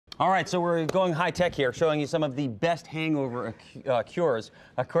All right, so we're going high tech here, showing you some of the best hangover cures,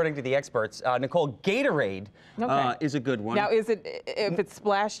 according to the experts. Nicole, Gatorade is a good one. Now, is it if it's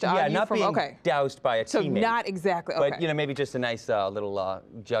splashed on you not from, being doused by a so teammate. not exactly, okay. But, you know, maybe just a nice little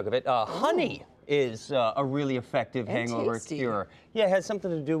jug of it. Honey is a really effective hangover cure. Yeah, it has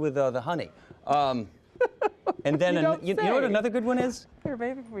something to do with the honey. And then, you know what another good one is? Here,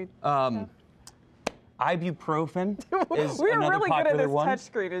 baby, Ibuprofen is We're another really popular good at this one. touch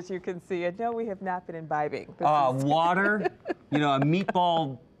screen, as you can see. And no, we have not been imbibing. Water, you know, a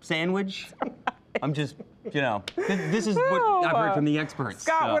meatball sandwich. I'm just, you know, this is what I've heard from the experts.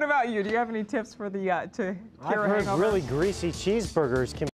 Scott, what about you? Do you have any tips for the to cure a hangover? I've heard really greasy cheeseburgers can